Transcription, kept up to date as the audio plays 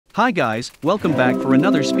Hi guys, welcome back for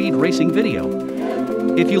another speed racing video.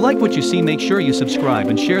 If you like what you see, make sure you subscribe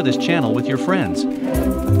and share this channel with your friends.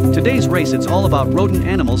 Today's race, it's all about rodent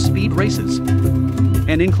animals speed races.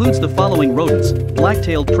 And includes the following rodents: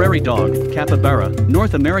 black-tailed prairie dog, capybara,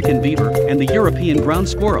 North American beaver, and the European ground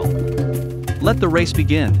squirrel. Let the race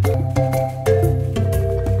begin.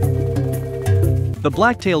 The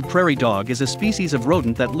black-tailed prairie dog is a species of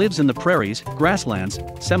rodent that lives in the prairies, grasslands,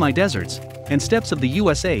 semi-deserts, and steppes of the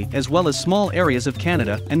USA as well as small areas of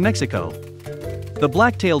Canada and Mexico. The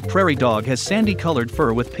black-tailed prairie dog has sandy-colored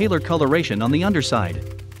fur with paler coloration on the underside.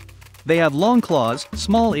 They have long claws,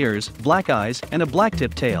 small ears, black eyes, and a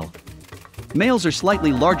black-tipped tail. Males are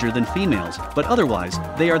slightly larger than females, but otherwise,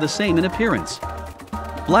 they are the same in appearance.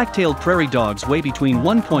 Black-tailed prairie dogs weigh between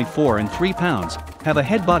 1.4 and 3 pounds, have a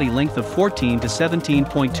head-body length of 14 to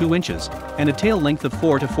 17.2 inches, and a tail length of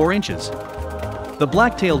 4 to 4 inches. The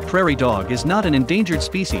black-tailed prairie dog is not an endangered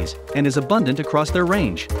species, and is abundant across their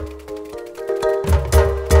range.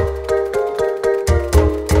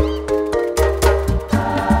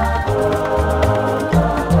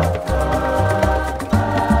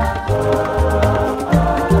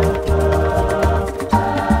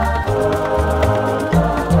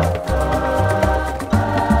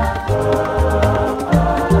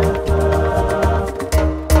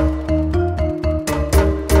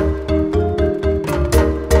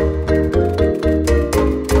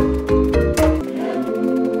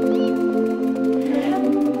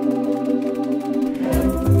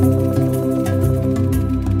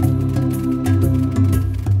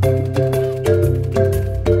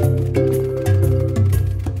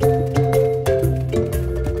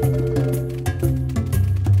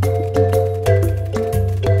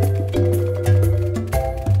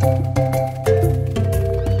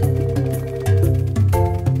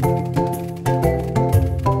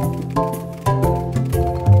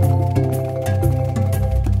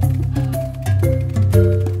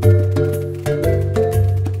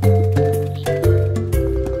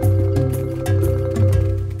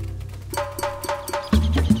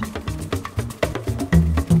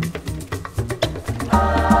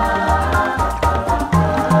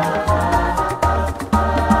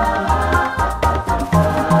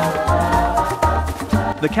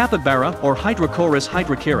 The capybara, or Hydrochoerus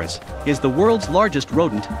hydrochaeris, is the world's largest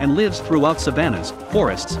rodent and lives throughout savannas,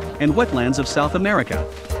 forests, and wetlands of South America.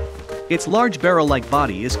 Its large barrel-like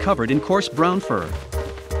body is covered in coarse brown fur.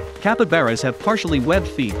 Capybaras have partially webbed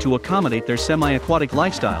feet to accommodate their semi-aquatic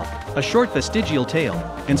lifestyle, a short vestigial tail,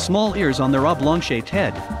 and small ears on their oblong-shaped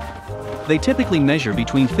head. They typically measure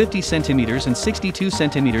between 50 centimeters and 62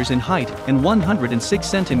 centimeters in height and 106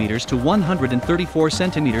 centimeters to 134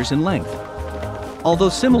 centimeters in length. Although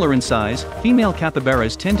similar in size, female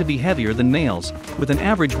capybaras tend to be heavier than males, with an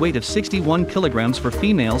average weight of 61 kilograms for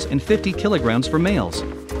females and 50 kilograms for males.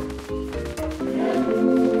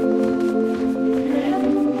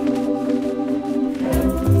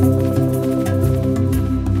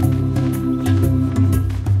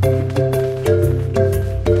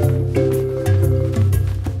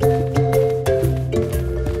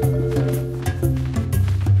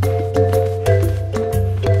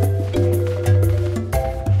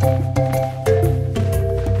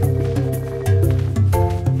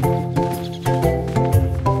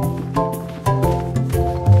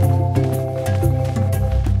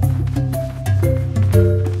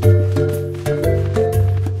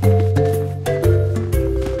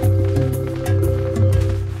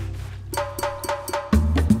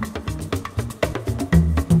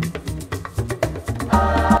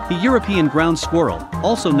 The European ground squirrel,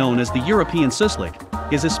 also known as the European suslik,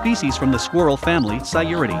 is a species from the squirrel family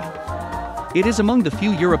Sciuridae. It is among the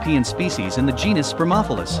few European species in the genus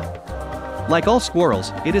Spermophilus. Like all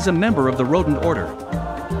squirrels, it is a member of the rodent order.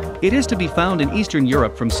 It is to be found in Eastern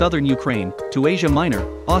Europe from southern Ukraine to Asia Minor,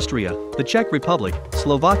 Austria, the Czech Republic,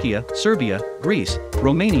 Slovakia, Serbia, Greece,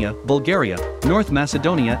 Romania, Bulgaria, North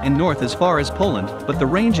Macedonia and north as far as Poland, but the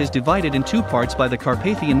range is divided in two parts by the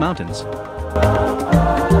Carpathian Mountains.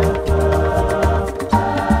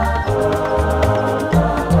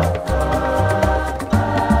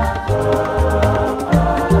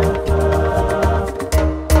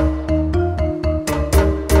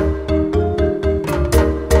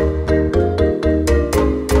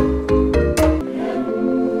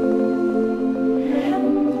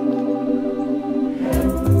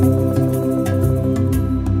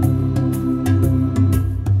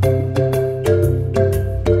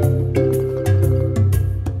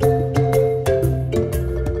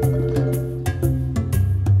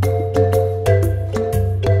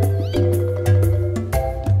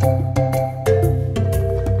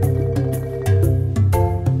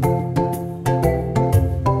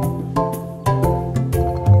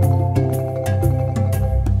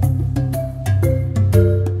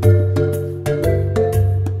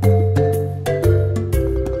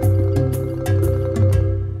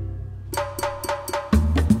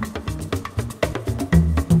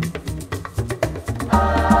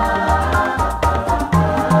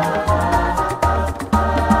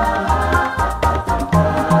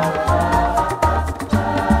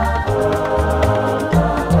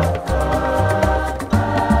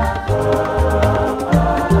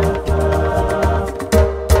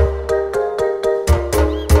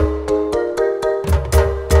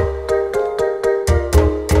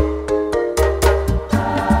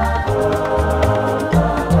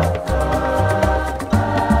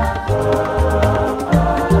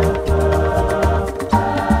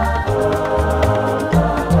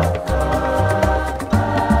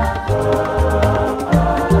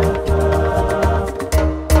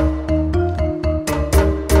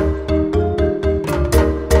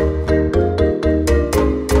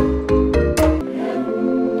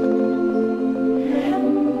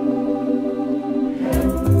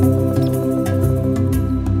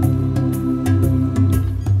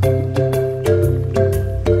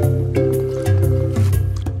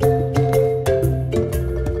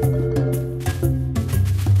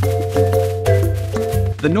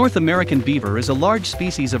 North American beaver is a large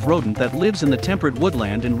species of rodent that lives in the temperate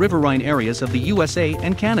woodland and riverine areas of the USA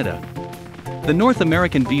and Canada. The North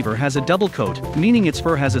American beaver has a double coat, meaning its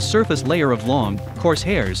fur has a surface layer of long, coarse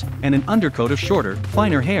hairs, and an undercoat of shorter,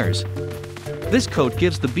 finer hairs. This coat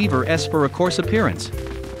gives the beaver's fur a coarse appearance.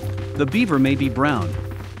 The beaver may be brown,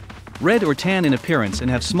 red or tan in appearance and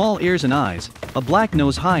have small ears and eyes, a black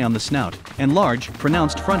nose high on the snout, and large,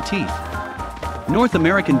 pronounced front teeth. North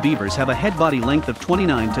American beavers have a head body length of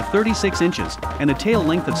 29 to 36 inches and a tail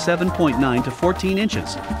length of 7.9 to 14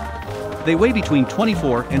 inches. They weigh between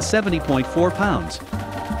 24 and 70.4 pounds.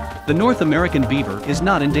 The North American beaver is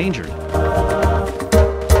not endangered.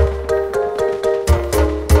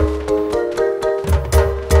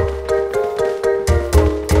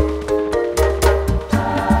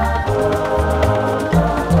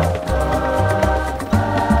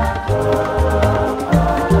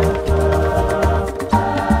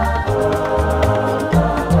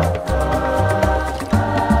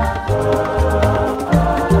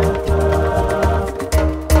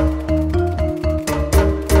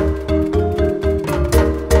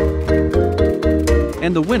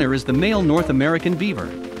 And the winner is the male North American beaver.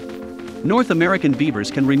 North American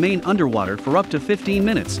beavers can remain underwater for up to 15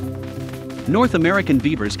 minutes. North American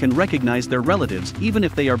beavers can recognize their relatives even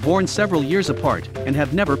if they are born several years apart and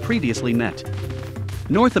have never previously met.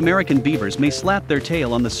 North American beavers may slap their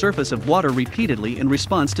tail on the surface of water repeatedly in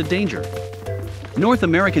response to danger. North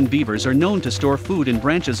American beavers are known to store food in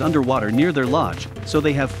branches underwater near their lodge, so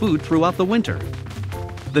they have food throughout the winter.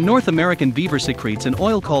 The North American beaver secretes an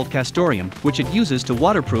oil called castoreum, which it uses to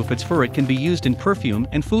waterproof its fur. It can be used in perfume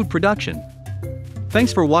and food production.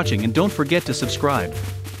 Thanks for watching and don't forget to subscribe.